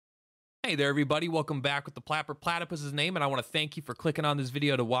Hey there, everybody. Welcome back with the Plat Purplatypus's name, and I want to thank you for clicking on this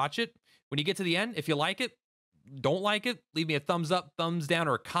video to watch it. When you get to the end, if you like it, don't like it, leave me a thumbs up, thumbs down,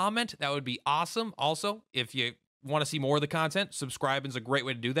 or a comment. That would be awesome. Also, if you want to see more of the content, subscribing is a great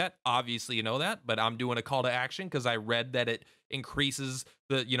way to do that. Obviously, you know that, but I'm doing a call to action because I read that it increases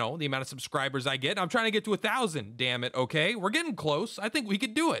the amount of subscribers I get. I'm trying to get to 1,000. Damn it. Okay, we're getting close. I think we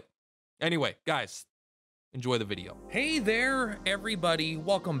could do it. Anyway, guys, enjoy the video. Hey there, everybody.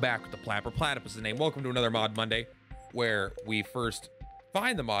 Welcome back with the Plat Purplatypus' name. Welcome to another Mod Monday, where we first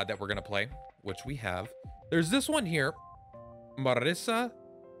find the mod that we're gonna play, which we have. There's this one here, Marissa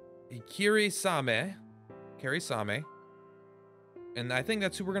Kirisame, and I think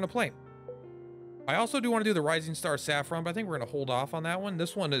that's who we're gonna play. I also do want to do the Rising Star Saffron, but I think we're gonna hold off on that one.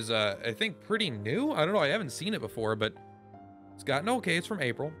 This one is, I think, pretty new. I don't know. I haven't seen it before, but it's gotten okay. It's from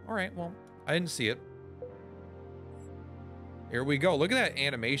April. All right. Well, I didn't see it. Here we go. Look at that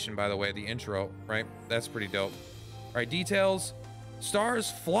animation, by the way, the intro, right? That's pretty dope. All right, details.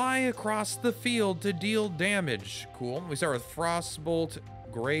 Stars fly across the field to deal damage. Cool. We start with Frostbolt,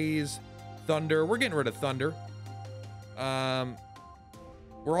 Graze, Thunder. We're getting rid of Thunder.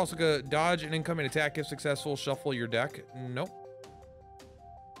 We're also gonna dodge an incoming attack if successful. Shuffle your deck. Nope.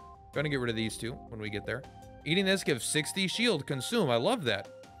 Gonna get rid of these two when we get there. Eating this gives 60 shield. Consume. I love that.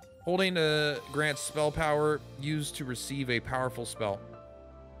 Holding grants spell power used to receive a powerful spell.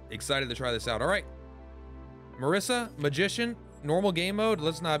 Excited to try this out. All right. Marissa, Magician, normal game mode.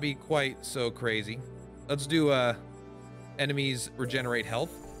 Let's not be quite so crazy. Let's do enemies regenerate health,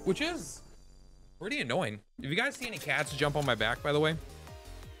 which is pretty annoying. If you guys see any cats jump on my back, by the way,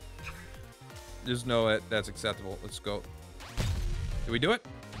 just know that that's acceptable. Let's go. Did we do it?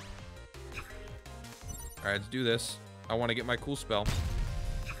 All right, let's do this. I want to get my cool spell.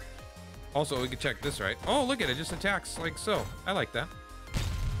 Also, we can check this, right? Oh, look at it. It just attacks like so. I like that.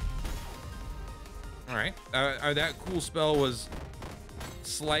 All right. That cool spell was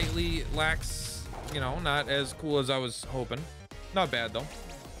slightly lax, not as cool as I was hoping. Not bad,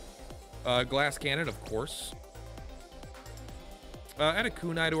 though. Glass Cannon, of course. Add a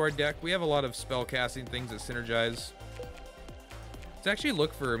kunai to our deck. We have a lot of spell casting things that synergize. Let's actually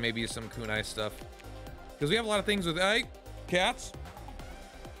look for maybe some kunai stuff. Because we have a lot of things with... Hey, cats.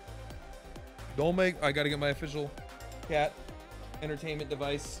 I gotta get my official cat entertainment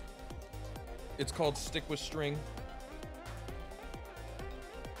device. It's called Stick with String.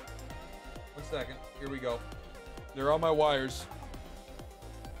 1 second. Here we go. They're on my wires.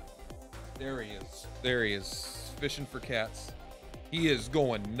 There he is. There he is. Fishing for cats. He is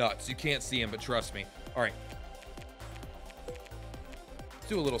going nuts. You can't see him, but trust me. All right. Let's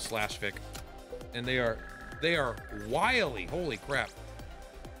do a little slash fic. And they are wily. Holy crap.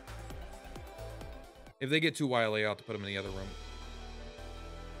 If they get too wily, I'll have to put them in the other room.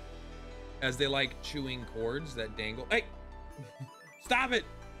 As they like chewing cords that dangle. Hey! Stop it!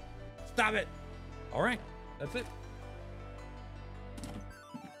 Stop it! All right, that's it.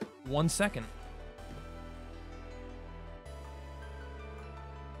 1 second.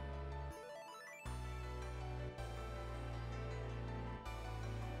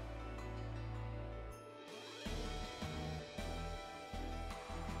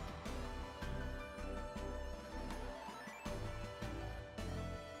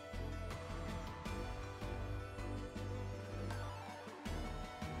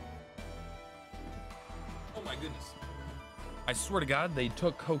 Oh my goodness. I swear to God, they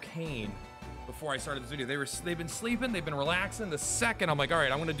took cocaine before I started this video. They've been sleeping, they've been relaxing. The second I'm like, all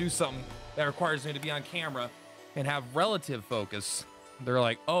right, I'm gonna do something that requires me to be on camera and have relative focus, they're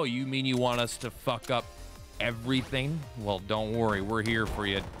like, oh, you mean you want us to fuck up everything? Well, don't worry, we're here for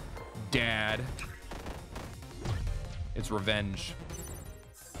you, Dad. It's revenge.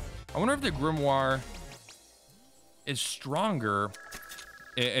 I wonder if the grimoire is stronger.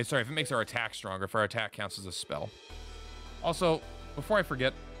 Sorry, if it makes our attack stronger, if our attack counts as a spell. Also, before I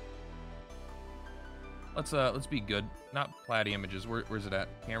forget, let's be good. Not Platty images. Where's it at?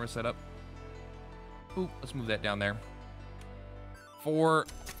 Camera setup. Oop, let's move that down there. For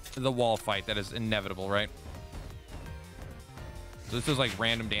the wall fight, that is inevitable, right? So this is like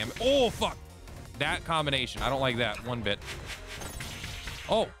random damage. Oh fuck! That combination, I don't like that one bit.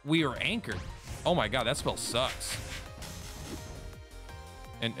 Oh, we are anchored. Oh my god, that spell sucks.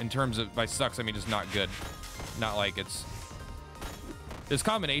 In terms of, by sucks, I mean just not good. Not like it's... This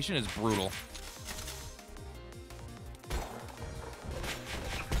combination is brutal.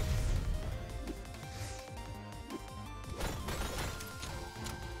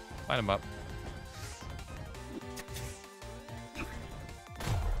 Line him up.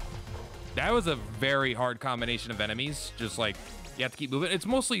 That was a very hard combination of enemies. Just like You have to keep moving. It's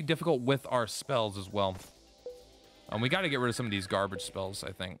mostly difficult with our spells as well. We got to get rid of some of these garbage spells,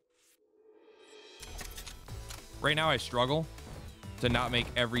 I think. Right now, I struggle to not make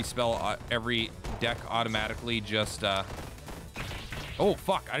every spell, every deck automatically just... Oh,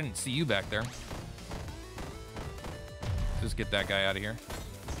 fuck. I didn't see you back there. Just get that guy out of here.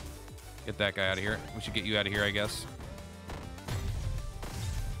 Get that guy out of here. We should get you out of here, I guess.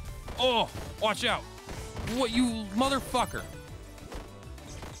 Oh, watch out. What, you motherfucker.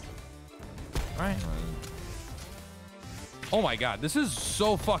 All right. Oh my god, this is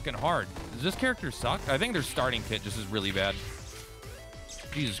so fucking hard. Does this character suck? I think their starting kit just is really bad.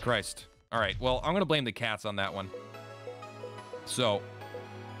 Jesus Christ. All right, well, I'm gonna blame the cats on that one. So,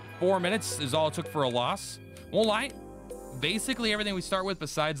 4 minutes is all it took for a loss. Won't lie, basically everything we start with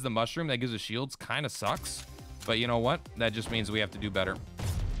besides the mushroom that gives us shields kind of sucks. But you know what? That just means we have to do better.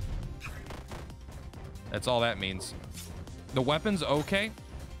 That's all that means. The weapon's okay.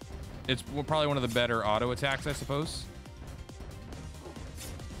 It's probably one of the better auto attacks, I suppose.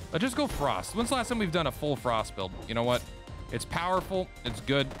 Let's just go Frost. When's the last time we've done a full Frost build? You know what? It's powerful. It's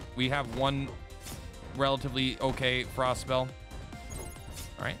good. We have one relatively okay Frost spell.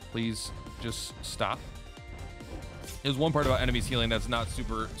 All right, please just stop. There's one part about enemies healing that's not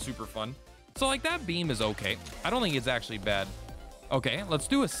super fun. So like that beam is okay. I don't think it's actually bad. Okay, let's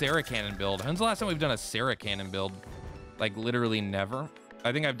do a Sarah Cannon build. When's the last time we've done a Sarah Cannon build? Like literally never.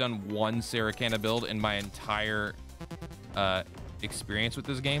 I think I've done one Sarah Cannon build in my entire experience with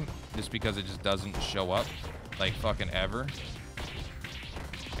this game, just because it just doesn't show up like fucking ever.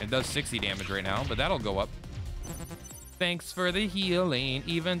 It does 60 damage right now, but that'll go up. Thanks for the healing,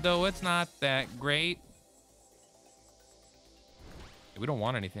 even though it's not that great. We don't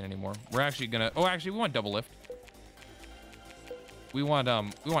want anything anymore. We're actually gonna, oh, actually we want double lift. We want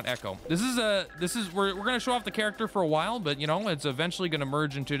echo. We're gonna show off the character for a while, but you know, it's eventually gonna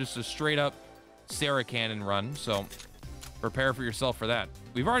merge into just a straight up Sarah Cannon run, so prepare for yourself for that.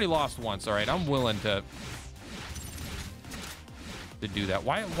 We've already lost once, all right? I'm willing to do that.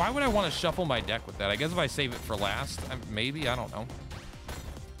 Why would I want to shuffle my deck with that? I guess if I save it for last, maybe, I don't know.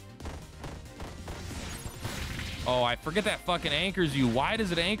 Oh, I forget that fucking anchors you. Why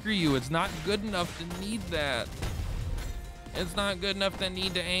does it anchor you? It's not good enough to need that. It's not good enough to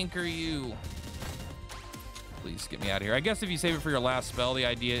need to anchor you. Please get me out of here. I guess if you save it for your last spell, the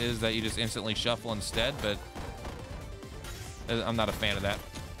idea is that you just instantly shuffle instead, but I'm not a fan of that.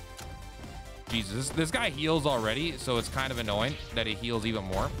 Jesus, this guy heals already, so it's kind of annoying that he heals even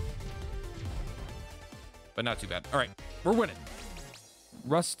more. But not too bad. All right, we're winning.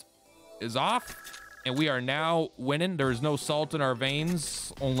 Rust is off, and we are now winning. There is no salt in our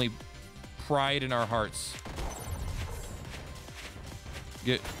veins, only pride in our hearts.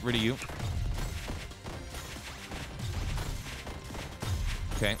 Get rid of you.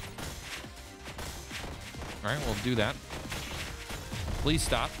 Okay. All right, we'll do that. Please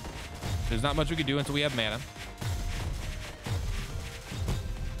stop. There's not much we can do until we have mana.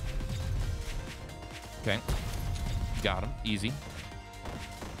 Okay. Got him. Easy.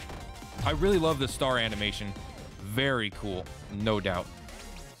 I really love the star animation. Very cool. No doubt.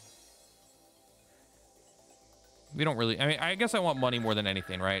 We don't really... I mean, I guess I want money more than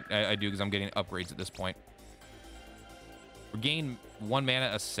anything, right? I do, because I'm getting upgrades at this point. We gain 1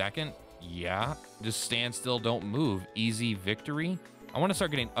 mana a second. Yeah. Just stand still, don't move. Easy victory. I want to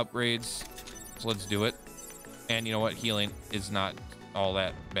start getting upgrades, so let's do it. And you know what? Healing is not all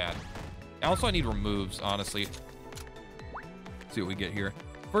that bad. Also, I need removes, honestly. Let's see what we get here.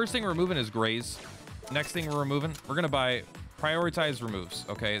 First thing we're removing is Graze. Next thing we're removing, we're going to prioritize removes,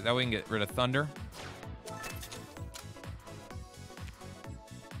 okay? That way we can get rid of Thunder.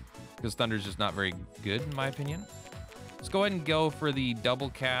 Because Thunder's just not very good, in my opinion. Let's go ahead and go for the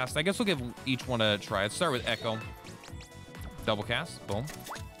double cast. I guess we'll give each one a try. Let's start with Echo. Double cast, boom.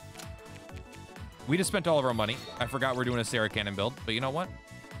 We just spent all of our money. I forgot we're doing a Sarah Cannon build, but you know what?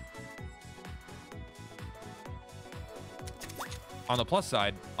 On the plus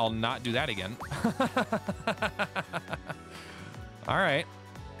side, I'll not do that again. All right.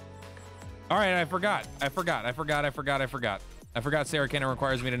 All right, I forgot Sarah Cannon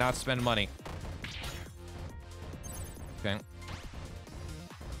requires me to not spend money. Okay.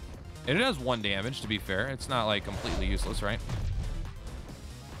 It does 1 damage, to be fair. It's not, like, completely useless, right?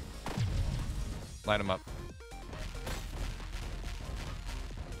 Light him up.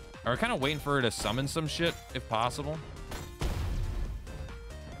 Are we kind of waiting for her to summon some shit, if possible?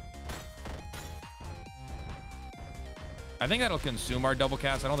 I think that'll consume our double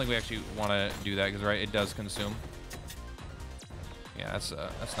cast. I don't think we actually want to do that, because, right, it does consume. Yeah, that's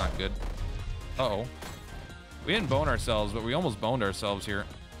not good. Uh-oh. We didn't bone ourselves, but we almost boned ourselves here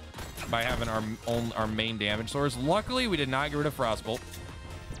by having our main damage source. Luckily, we did not get rid of Frostbolt.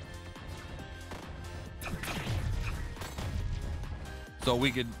 So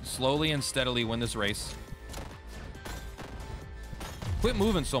we could slowly and steadily win this race. Quit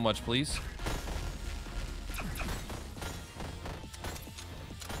moving so much, please.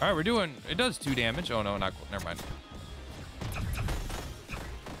 All right, we're doing, it does 2 damage. Oh no, never mind.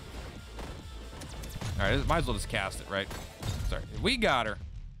 All right, might as well just cast it, right? Sorry, we got her.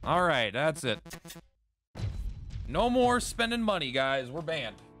 All right, that's it. No more spending money, guys. We're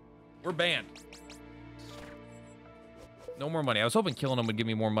banned. We're banned. No more money. I was hoping killing them would give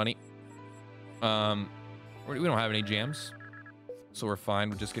me more money. We don't have any jams, so we're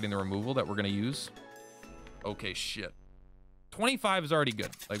fine with just getting the removal that we're gonna use. Okay, shit. 25 is already good.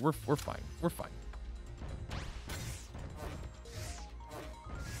 Like we're fine. We're fine.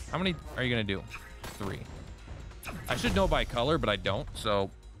 How many are you gonna do? 3. I should know by color, but I don't. So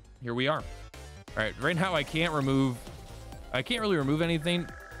here we are. All right, right now I can't really remove anything.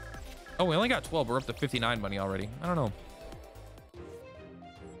 Oh, we only got 12. We're up to 59 money already. I don't know.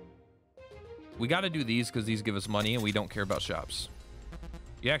 We got to do these because these give us money and we don't care about shops.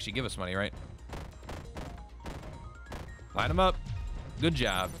 You actually give us money, right? Line them up. Good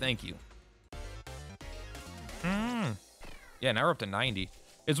job. Thank you. Yeah, now we're up to 90.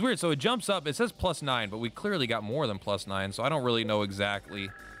 It's weird. So it jumps up. It says +9, but we clearly got more than +9. So I don't really know exactly.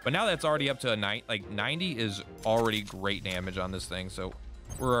 But now that's already up to a 90 is already great damage on this thing. So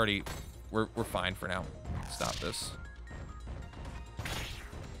we're fine for now. Stop this.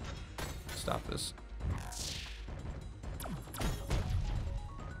 Stop this.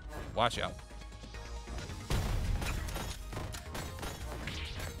 Watch out.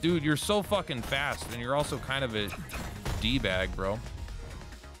 Dude, you're so fucking fast, and you're also kind of a D-bag, bro.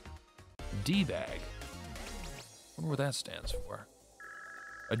 D-bag. Wonder what that stands for.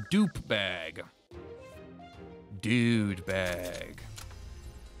 A dupe bag. Dude bag.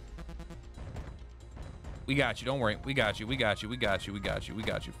 We got you, don't worry. We got you, we got you, we got you, we got you, we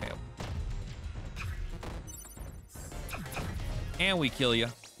got you, fam. And we kill you.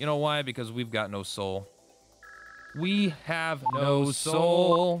 You know why? Because we've got no soul. We have no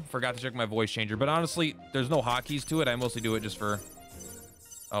soul. Forgot to check my voice changer, but honestly, there's no hotkeys to it. I mostly do it just for...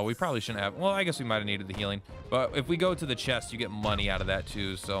 Oh, we probably shouldn't have... Well, I guess we might have needed the healing. But if we go to the chest, you get money out of that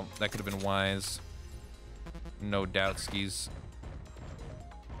too, so that could have been wise. No doubt, skis.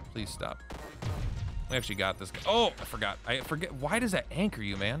 Please stop. We actually got this. Oh, I forgot. I forget. Why does that anchor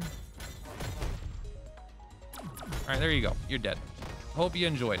you, man? All right, there you go. You're dead. Hope you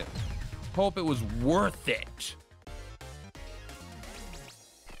enjoyed it. Hope it was worth it.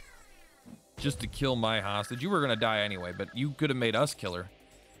 Just to kill my hostage. You were gonna die anyway, but you could have made us kill her.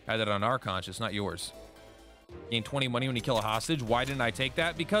 Had that on our conscience, not yours. Gain 20 money when you kill a hostage. Why didn't I take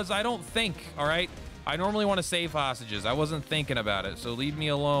that? Because I don't think, all right? I normally want to save hostages. I wasn't thinking about it, so leave me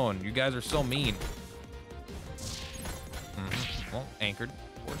alone. You guys are so mean. Well, anchored,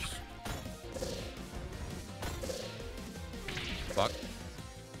 of course. Fuck.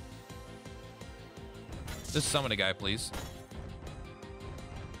 Just summon a guy, please.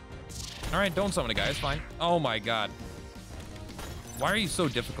 All right, don't summon a guy. It's fine. Oh my god. Why are you so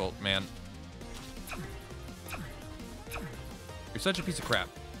difficult, man? You're such a piece of crap.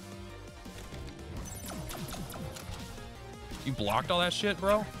 You blocked all that shit,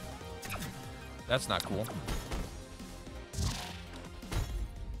 bro? That's not cool.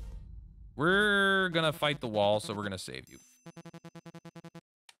 We're gonna fight the wall, so we're gonna save you.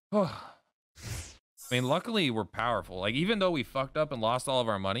 I mean, luckily we're powerful. Like, even though we fucked up and lost all of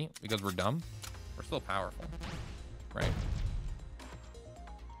our money because we're dumb, we're still powerful, right?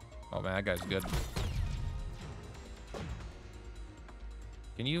 Oh man, that guy's good.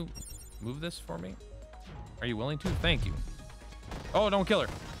 Can you move this for me? Are you willing to? Thank you. Oh, don't kill her.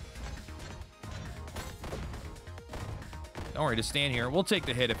 Don't worry, just stand here. We'll take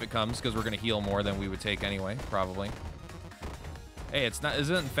the hit if it comes, because we're gonna heal more than we would take anyway, probably. Hey, it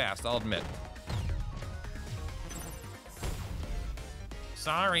isn't fast, I'll admit.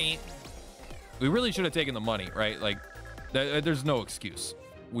 Sorry. We really should have taken the money, right? Like, there's no excuse.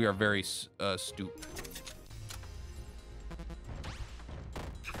 We are very stupid.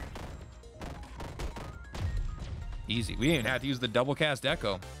 Easy. We didn't even have to use the double cast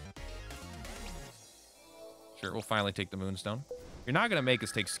echo. Sure, we'll finally take the moonstone. You're not gonna make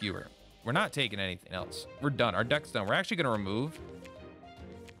us take skewer. We're not taking anything else. We're done. Our deck's done. We're actually gonna remove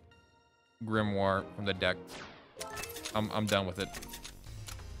Grimoire from the deck. I'm done with it.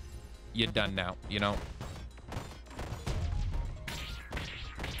 You're done now, you know?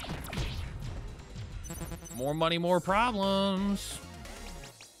 More money, more problems.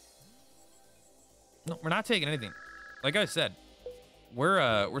 No, we're not taking anything. Like I said,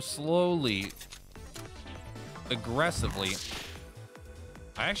 we're slowly, aggressively.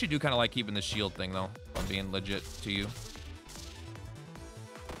 I actually do kind of like keeping the shield thing though, if I'm being legit to you.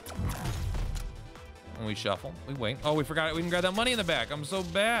 And we shuffle, we wait. Oh, we forgot we can grab that money in the back. I'm so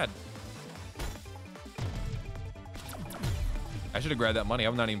bad. I should have grabbed that money.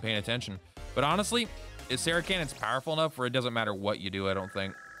 I'm not even paying attention. But honestly, is Sarah Cannon's powerful enough where it doesn't matter what you do, I don't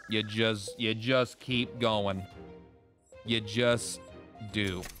think. You just keep going. You just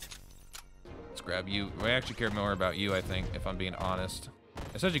do. Let's grab you. I actually care more about you, I think, if I'm being honest.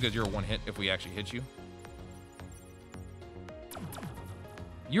 Especially because you're a one hit if we actually hit you.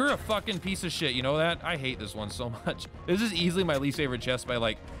 You're a fucking piece of shit, you know that? I hate this one so much. This is easily my least favorite chest by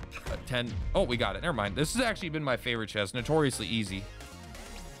like 10. Oh, we got it. Never mind. This has actually been my favorite chest. Notoriously easy.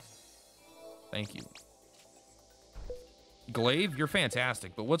 Thank you. Glaive, you're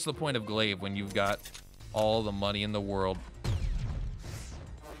fantastic, but what's the point of Glaive when you've got all the money in the world?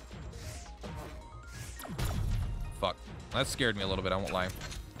 Fuck. That scared me a little bit, I won't lie.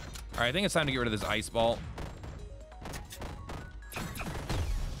 All right, I think it's time to get rid of this ice ball.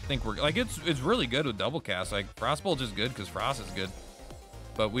 I think we're like it's really good with double cast. Like Frostbolt is good because Frost is good.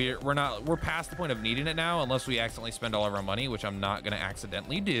 But we're past the point of needing it now unless we accidentally spend all of our money, which I'm not gonna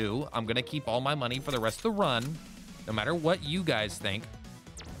accidentally do. I'm gonna keep all my money for the rest of the run, no matter what you guys think.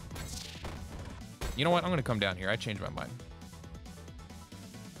 You know what? I'm gonna come down here. I changed my mind.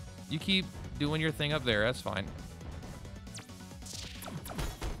 You keep doing your thing up there, that's fine.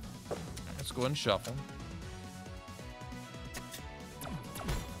 Let's go ahead and shuffle.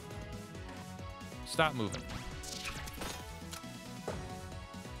 Stop moving.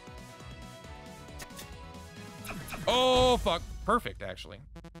 Oh, fuck. Perfect, actually.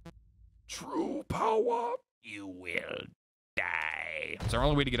 True power, you will die. It's our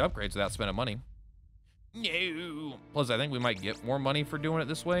only way to get upgrades without spending money. No. Plus, I think we might get more money for doing it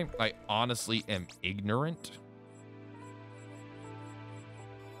this way. I honestly am ignorant.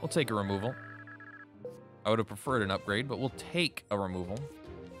 We'll take a removal. I would have preferred an upgrade, but we'll take a removal.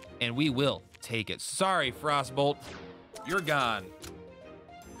 And we will take it. Sorry, Frostbolt. You're gone.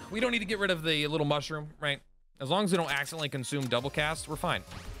 We don't need to get rid of the little mushroom, right? As long as we don't accidentally consume double cast, we're fine.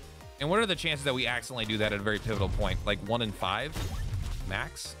 And what are the chances that we accidentally do that at a very pivotal point? Like 1 in 5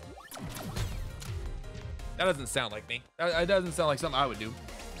 max? That doesn't sound like me. That doesn't sound like something I would do.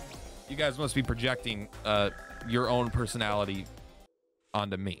 You guys must be projecting your own personality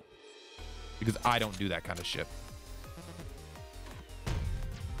onto me, because I don't do that kind of shit.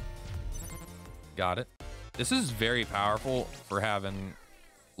 Got it. This is very powerful for having,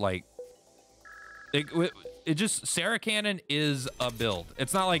 like, it just, Sarah Cannon is a build.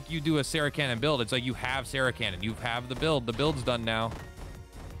 It's not like you do a Sarah Cannon build. It's like you have Sarah Cannon. You have the build. The build's done now.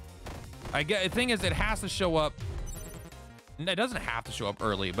 I get, the thing is, it has to show up. It doesn't have to show up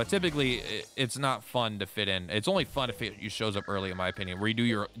early, but typically it's not fun to fit in. It's only fun if it shows up early, in my opinion, where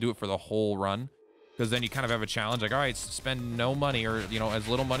you do it for the whole run, because then you kind of have a challenge. Like, all right, spend no money, or, you know, as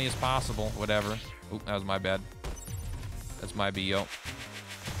little money as possible, whatever. Oop, that was my bad. That's my BO.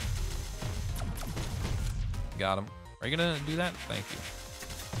 Got him. Are you gonna do that? Thank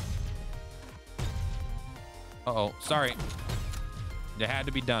you. Uh-oh, sorry. It had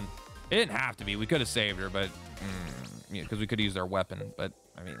to be done. It didn't have to be. We could have saved her, but yeah, because we could use our weapon. But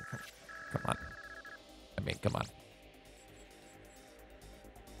I mean, come on. I mean, come on.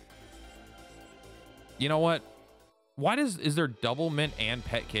 You know what? Why is there double mint and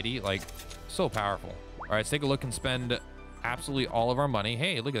pet kitty? Like, so powerful. All right, let's take a look and spend absolutely all of our money.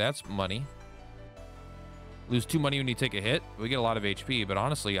 Hey, look at that's money. Lose 2 money when you take a hit. We get a lot of HP, but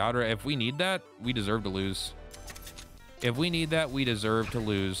honestly, if we need that, we deserve to lose. If we need that, we deserve to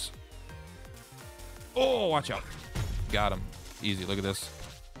lose. Oh, watch out. Got him. Easy. Look at this.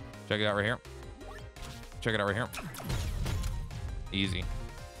 Check it out right here. Check it out right here. Easy.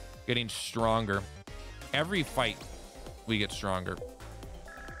 Getting stronger. Every fight, we get stronger.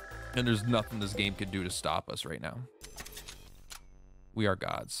 And there's nothing this game could do to stop us right now. We are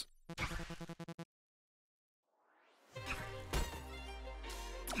gods.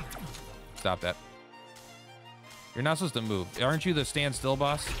 Stop that. You're not supposed to move. Aren't you the stand still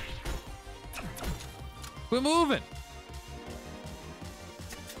boss? Quit moving.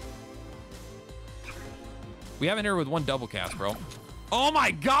 We have an error with 1 double cast, bro. Oh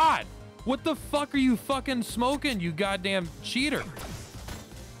my God. What the fuck are you fucking smoking, you goddamn cheater?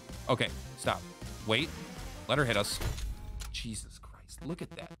 Okay, stop. Wait. Let her hit us. Jesus Christ. Look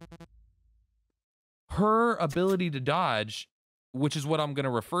at that. Her ability to dodge which is what I'm going to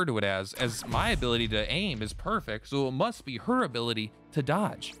refer to it as my ability to aim is perfect, so it must be her ability to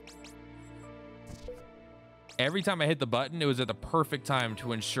dodge. Every time I hit the button, it was at the perfect time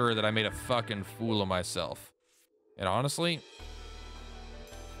to ensure that I made a fucking fool of myself. And honestly,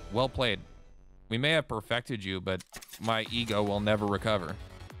 well played. We may have perfected you, but my ego will never recover.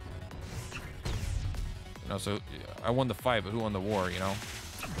 You know, so I won the fight, but who won the war, you know?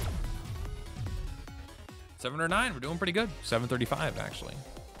 709, we're doing pretty good. 735, actually.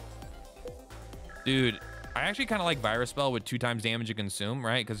 Dude, I actually kind of like Virus Spell with 2 times damage you consume,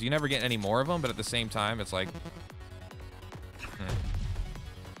 right? Because you never get any more of them, but at the same time, it's like...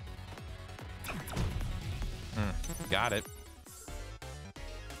 Got it.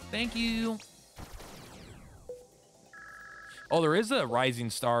 Thank you. Oh, there is a Rising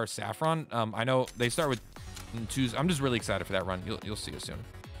Star Saffron. I know they start with 2s. I'm just really excited for that run. You'll see it soon.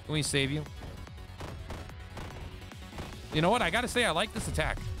 Can we save you? You know what? I gotta say, I like this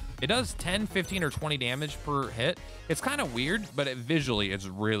attack. It does 10, 15, or 20 damage per hit. It's kind of weird, but visually, it's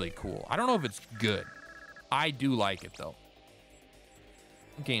really cool. I don't know if it's good. I do like it, though.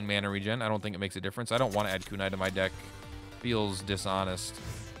 Gain mana regen. I don't think it makes a difference. I don't want to add kunai to my deck. Feels dishonest.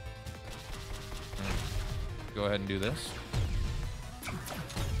 Go ahead and do this.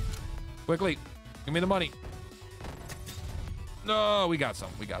 Quickly. Give me the money. No, we got some.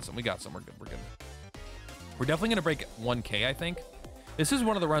 We got some. We got some. We're good. We're good. We're definitely going to break 1K, I think. This is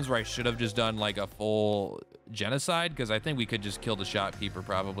one of the runs where I should have just done like a full genocide, because I think we could just kill the shopkeeper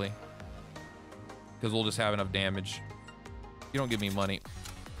probably. Because we'll just have enough damage. You don't give me money.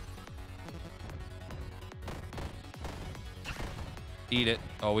 Eat it.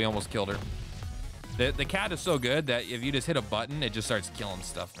 Oh, we almost killed her. The cat is so good that if you just hit a button, it just starts killing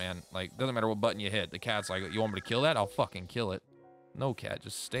stuff, man. Like, doesn't matter what button you hit. The cat's like, you want me to kill that? I'll fucking kill it. No, cat,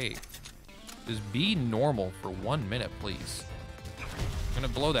 just stay. Just be normal for 1 minute, please. I'm gonna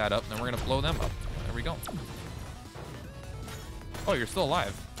blow that up, then we're gonna blow them up. There we go. Oh, you're still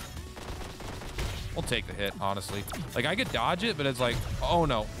alive. We'll take the hit, honestly. Like, I could dodge it, but it's like, oh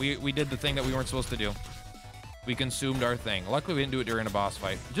no, we did the thing that we weren't supposed to do. We consumed our thing. Luckily, we didn't do it during a boss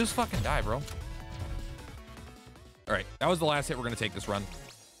fight. Just fucking die, bro. All right, that was the last hit we're gonna take this run.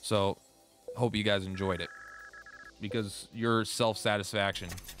 So, hope you guys enjoyed it. Because your self-satisfaction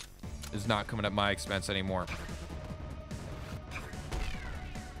is not coming at my expense anymore.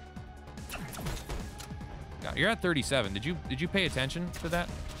 God, you're at 37. Did you pay attention to that?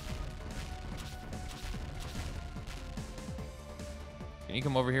 Can you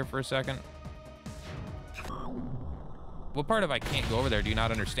come over here for a second? What part of I can't go over there do you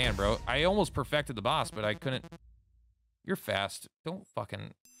not understand, bro? I almost perfected the boss, but I couldn't. You're fast. Don't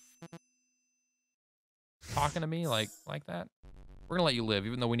fucking talking to me like that. We're gonna let you live,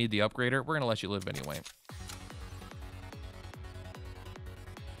 even though we need the upgrader. We're gonna let you live anyway.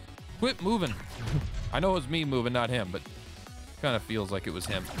 Quit moving. I know it was me moving, not him, but kind of feels like it was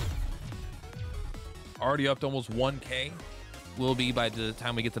him. Already up to almost 1K. Will be by the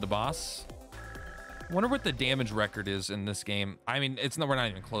time we get to the boss. Wonder what the damage record is in this game. I mean, we're not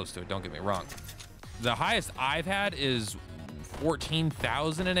even close to it, don't get me wrong. The highest I've had is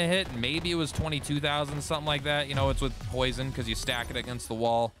 14,000 in a hit. Maybe it was 22,000, something like that. You know, it's with poison because you stack it against the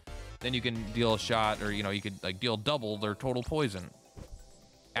wall. Then you can deal a shot, or, you know, you could like deal double their total poison.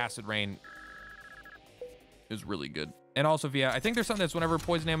 Acid Rain is really good. And also, if I think there's something that's whenever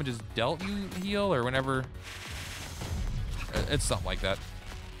poison damage is dealt, you heal, or whenever... It's something like that.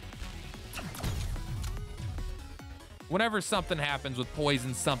 Whenever something happens with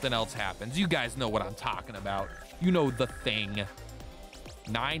poison, something else happens. You guys know what I'm talking about. You know the thing.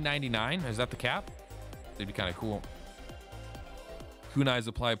 $9.99? Is that the cap? That'd be kind of cool. Kunais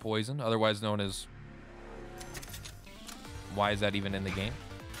apply poison, otherwise known as... Why is that even in the game?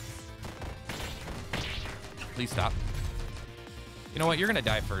 Please stop. You know what? You're gonna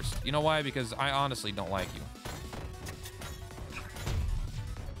die first. You know why? Because I honestly don't like you.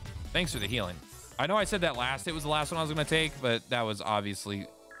 Thanks for the healing. I know I said that last hit was the last one I was gonna take, but that was obviously,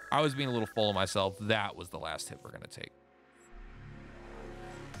 I was being a little full of myself. That was the last hit we're gonna take.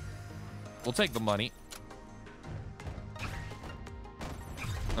 We'll take the money.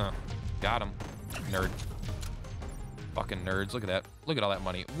 Got him. Nerd. Fucking nerds. Look at that. Look at all that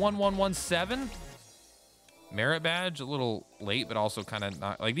money. 1117. Merit badge, a little late, but also kind of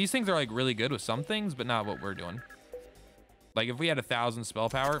not. Like, these things are like really good with some things, but not what we're doing. Like, if we had 1,000 spell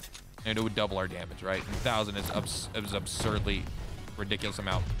power, and it would double our damage, right? And 1,000 is absurdly ridiculous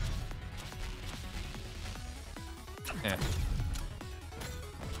amount.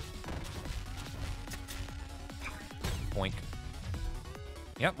 Boink.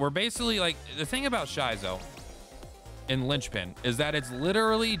 Yep, we're basically like, the thing about Shizo in Linchpin is that it's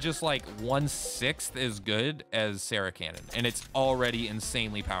literally just like 1/6 as good as Sarah Cannon, and it's already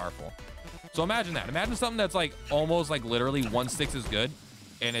insanely powerful. So imagine that. Imagine something that's like almost like literally 1/6 as good,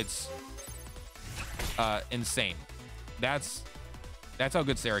 and it's insane. That's how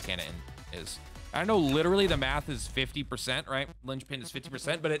good Sarah Cannon is. I know literally the math is 50%, right? Linchpin is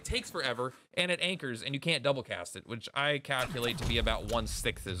 50%, but it takes forever and it anchors and you can't double cast it, which I calculate to be about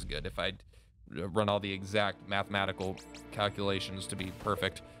 1/6 as good if I run all the exact mathematical calculations to be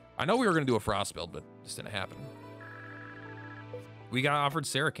perfect. I know we were gonna do a frost build, but it just didn't happen. We got offered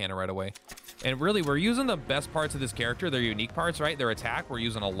Sarah Cannon right away. And really, we're using the best parts of this character, their unique parts, right? Their attack, we're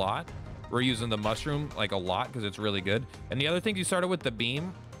using a lot. We're using the mushroom like a lot because it's really good. And the other things you started with the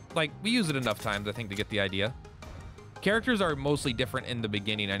beam, like we use it enough times, I think, to get the idea. Characters are mostly different in the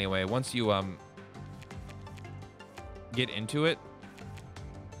beginning anyway. Once you get into it,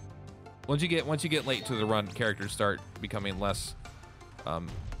 once you get late to the run, characters start becoming less,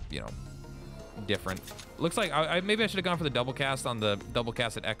 you know, different. Looks like maybe I should have gone for the double cast on the double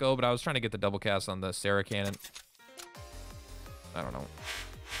cast at Echo, but I was trying to get the double cast on the Sarah Cannon. I don't know.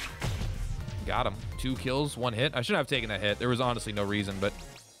 Got him. 2 kills, 1 hit. I shouldn't have taken that hit. There was honestly no reason, but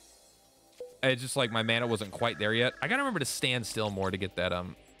it's just like my mana wasn't quite there yet. I gotta remember to stand still more to get that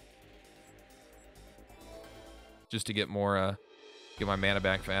just to get more get my mana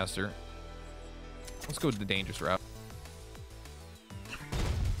back faster. Let's go to the dangerous route.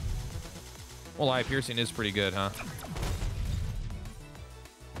 Well, eye piercing is pretty good, huh?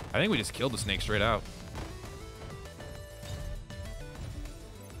 I think we just killed the snake straight out.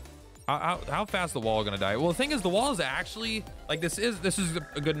 How fast the wall gonna die? Well, the thing is, the wall is actually like this is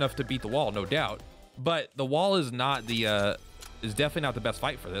good enough to beat the wall, no doubt. But the wall is not the is definitely not the best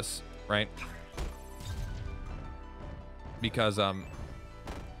fight for this, right? Because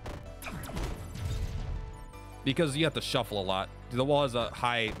you have to shuffle a lot. The wall has a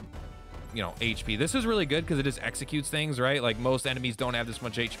high, you know, HP. This is really good because it just executes things, right? Like most enemies don't have this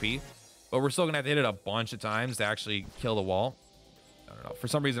much HP, but we're still gonna have to hit it a bunch of times to actually kill the wall. I don't know. For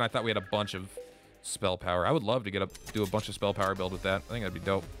some reason, I thought we had a bunch of spell power. I would love to do a bunch of spell power build with that. I think that'd be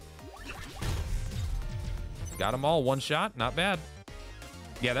dope. Got them all, 1 shot, not bad.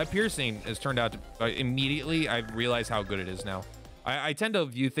 Yeah, that piercing has turned out to immediately. I realize how good it is now. I tend to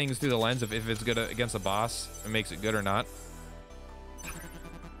view things through the lens of if it's good against a boss, it makes it good or not.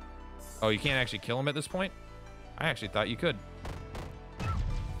 Oh, you can't actually kill him at this point? I actually thought you could.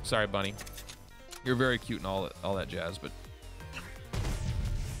 Sorry, bunny. You're very cute and all that jazz, but.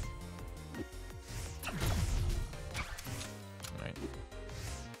 All right.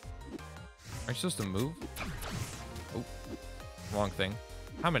 Are you supposed to move? Oh, wrong thing.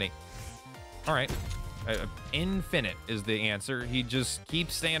 How many? All right. Infinite is the answer. He just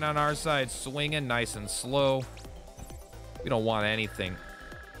keeps staying on our side, swinging nice and slow. We don't want anything.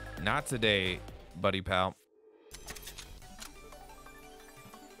 Not today, buddy pal.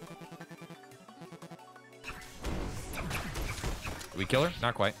 Did we kill her?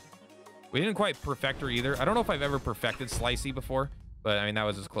 Not quite. We didn't quite perfect her either. I don't know if I've ever perfected Slicey before, but I mean, that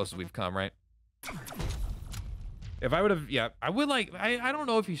was as close as we've come, right? If I would have, yeah, I would like, I don't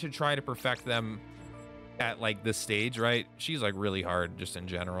know if you should try to perfect them at like this stage, right? She's like really hard just in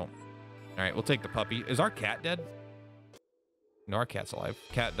general. All right, we'll take the puppy. Is our cat dead? No, our cat's alive.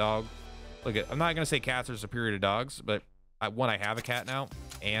 Cat, dog. Look at, I'm not gonna say cats are superior to dogs, but I have a cat now,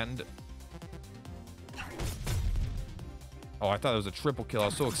 and oh, I thought it was a triple kill. I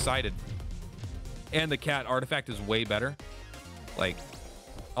was so excited. And the cat artifact is way better. Like,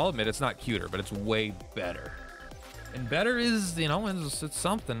 I'll admit it's not cuter, but it's way better. And better is, you know, it's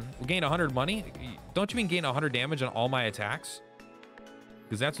something. We gained 100 money. Don't you mean gain 100 damage on all my attacks?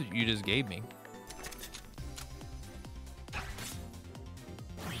 Because that's what you just gave me.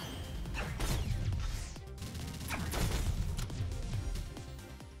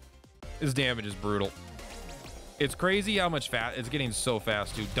 This damage is brutal. It's crazy how much fast it's getting so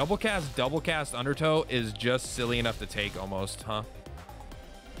fast too. Double cast Undertow is just silly enough to take almost, huh?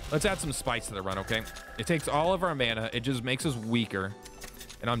 Let's add some spice to the run, okay? It takes all of our mana. It just makes us weaker.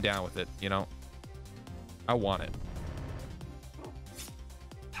 And I'm down with it, you know? I want it.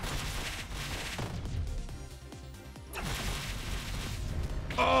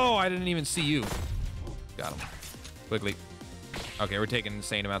 Oh, I didn't even see you. Got him. Quickly. Okay, we're taking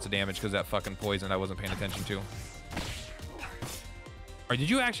insane amounts of damage because of that fucking poison I wasn't paying attention to. Or did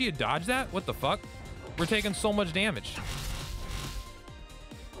you actually dodge that? What the fuck? We're taking so much damage.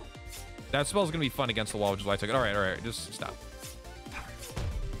 That spell's gonna be fun against the wall, which is why I took it. All right, just stop.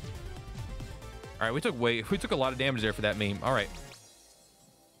 All right, we took a lot of damage there for that meme. All right.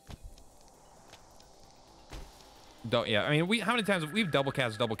 Yeah, I mean, how many times we've double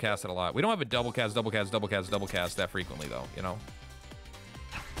cast it a lot. We don't have a double cast that frequently though, you know.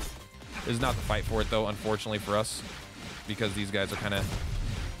 This is not the fight for it though, unfortunately for us, because these guys are kind of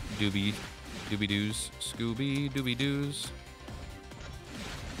doobie doos, Scooby dooby doos.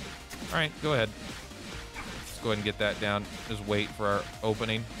 All right, go ahead. Let's go ahead and get that down. Just wait for our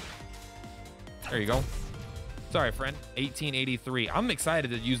opening. There you go. Sorry, friend. 1883. I'm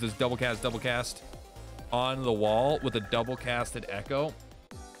excited to use this double cast on the wall with a double casted echo.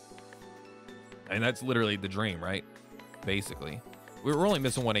 And that's literally the dream, right? Basically. We're only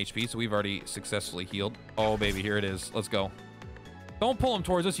missing 1 HP, so we've already successfully healed. Oh, baby, here it is. Let's go. Don't pull him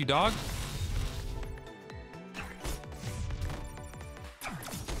towards us, you dog.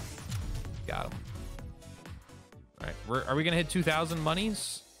 Got him. All right, are we going to hit 2,000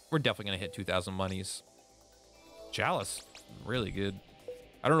 monies? We're definitely going to hit 2,000 monies. Chalice, really good.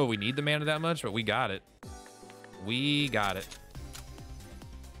 I don't know if we need the mana that much, but we got it. We got it.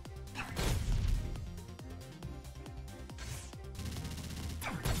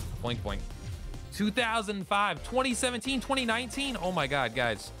 Boink, boink. 2005, 2017, 2019. Oh my God,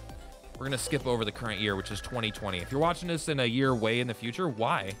 guys. We're going to skip over the current year, which is 2020. If you're watching this in a year way in the future,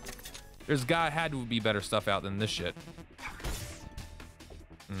 why? There's had to be better stuff out than this shit.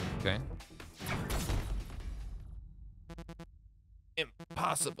 Okay.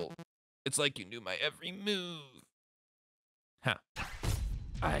 Impossible. It's like you knew my every move. Huh.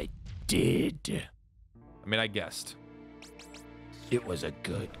 I did. I mean, I guessed. It was a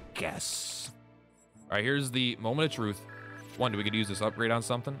good guess. All right, here's the moment of truth. One, do we could use this upgrade on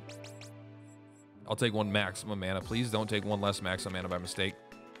something? I'll take 1 maximum mana. Please don't take 1 less maximum mana by mistake.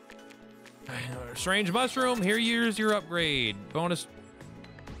 Strange mushroom, here's your upgrade. Bonus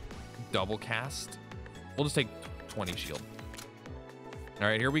double cast. We'll just take 20 shield. All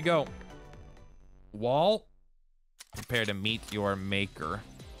right, here we go. Wall, prepare to meet your maker.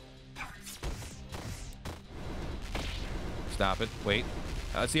 Stop it, wait.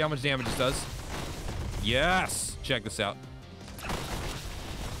 See how much damage this does. Yes, check this out.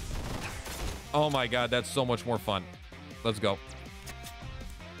 Oh my God, that's so much more fun. Let's go.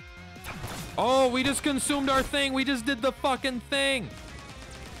 Oh, we just consumed our thing. We just did the fucking thing.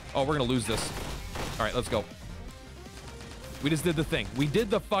 Oh, we're gonna lose this. All right, let's go. We just did the thing. We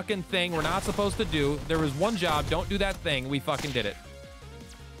did the fucking thing we're not supposed to do. There was one job. Don't do that thing. We fucking did it.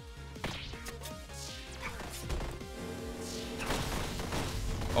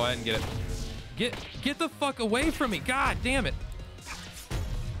 Oh, I didn't get it. Get the fuck away from me. God damn it.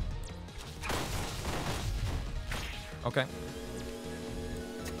 Okay.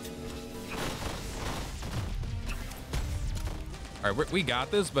 All right, we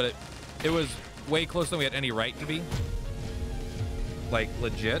got this, but it was way closer than we had any right to be. Like,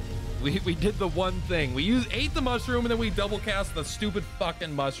 legit. We did the one thing. We ate the mushroom, and then we double cast the stupid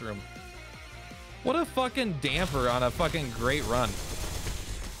fucking mushroom. What a fucking damper on a fucking great run.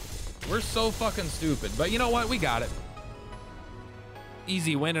 We're so fucking stupid. But you know what? We got it.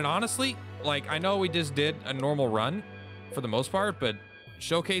 Easy win, and honestly, like, I know we just did a normal run for the most part, but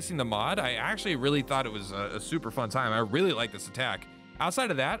showcasing the mod, I actually really thought it was a super fun time. I really like this attack.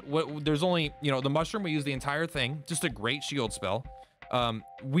 Outside of that, there's only, you know, the mushroom, we used the entire thing. Just a great shield spell.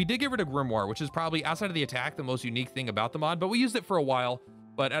 We did get rid of Grimoire, which is probably, outside of the attack, the most unique thing about the mod, but we used it for a while,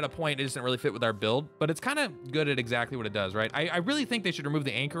 but at a point it doesn't really fit with our build, but it's kind of good at exactly what it does, right? I really think they should remove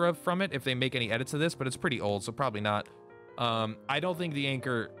the anchor from it if they make any edits to this, but it's pretty old, so probably not. I don't think the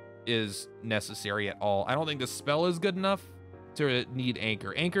anchor is necessary at all. I don't think the spell is good enough to need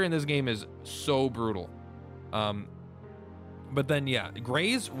anchor. Anchor in this game is so brutal. But then, yeah,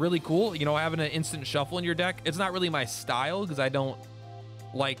 Graze, really cool. You know, having an instant shuffle in your deck, it's not really my style because I don't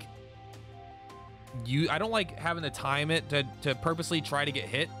like having to time it to purposely try to get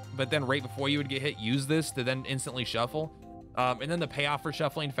hit, but then right before you would get hit, use this to then instantly shuffle. And then the payoff for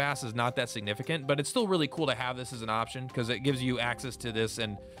shuffling fast is not that significant, but it's still really cool to have this as an option because it gives you access to this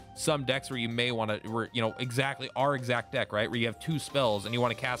in some decks where you may want to, you know, exactly our exact deck, right? Where you have 2 spells and you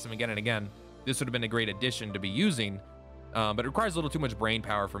want to cast them again and again. This would have been a great addition to be using, but it requires a little too much brain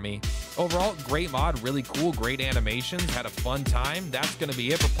power for me. Overall, great mod, really cool, great animations, had a fun time. That's going to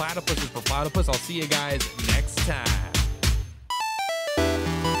be it for Platypus. I'll see you guys next time.